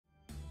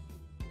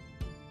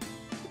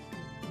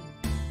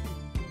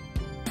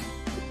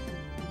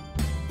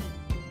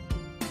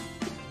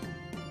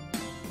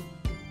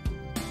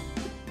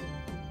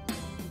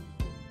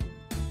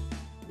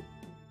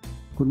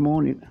Good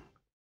morning.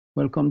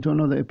 Welcome to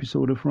another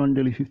episode of Ron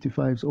Daily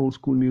 55's Old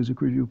School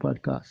Music Review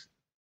Podcast.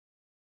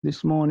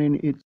 This morning,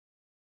 it's,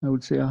 I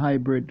would say, a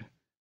hybrid.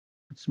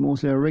 It's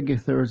mostly a Reggae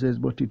Thursdays,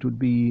 but it would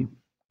be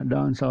a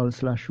Dancehall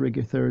 /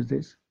 Reggae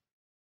Thursdays.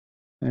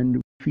 And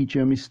we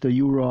feature Mr.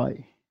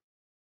 Uri,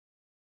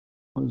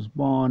 was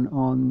born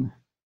on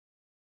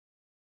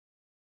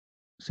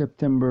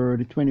September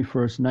the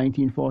 21st,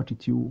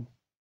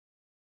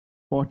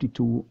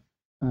 1942,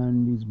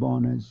 and he's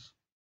born as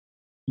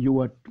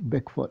Ewart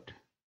Beckford,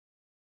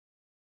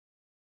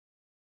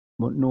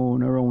 but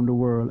known around the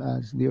world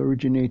as the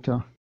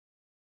originator.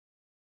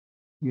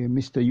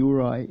 Mr.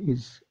 Uri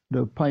is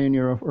the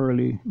pioneer of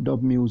early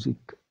dub music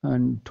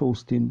and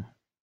toasting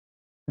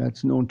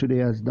that's known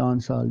today as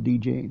dancehall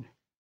DJing.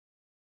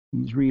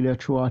 He's really a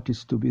true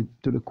artist to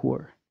the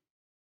core.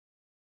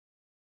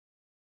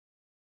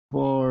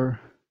 For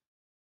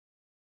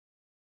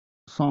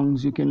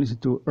songs, you can listen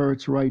to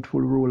Earth's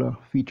Rightful Ruler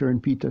featuring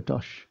Peter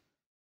Tosh,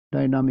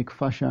 Dynamic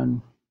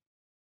Fashion,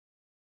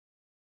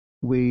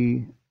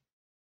 We're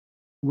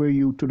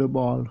You to the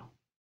Ball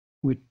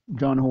with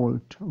John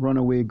Holt,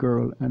 Runaway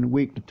Girl, and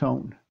Wake the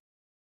Town.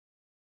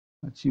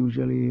 That's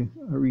usually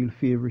a real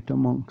favorite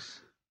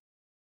amongst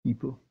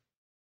people.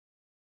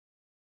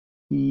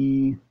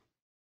 He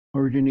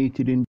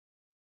originated in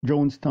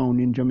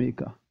Jonestown in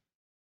Jamaica,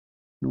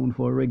 known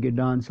for reggae,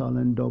 dancehall,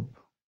 and dub,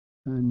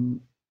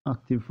 and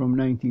active from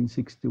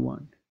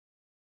 1961.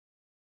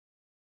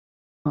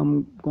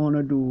 I'm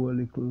gonna do a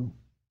little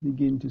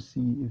digging to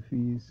see if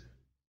he's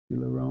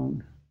still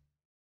around.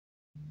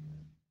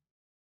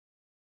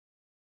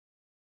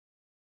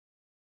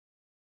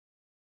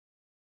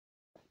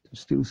 To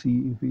still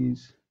see if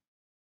he's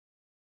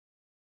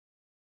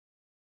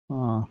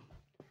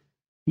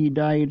he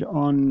died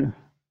on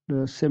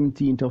the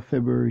 17th of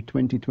February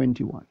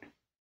 2021.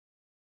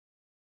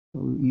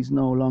 So he's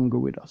no longer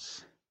with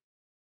us.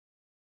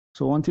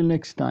 So until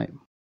next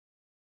time,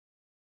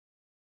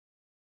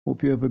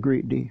 hope you have a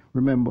great day.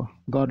 Remember,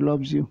 God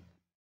loves you.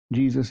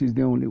 Jesus is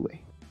the only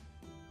way.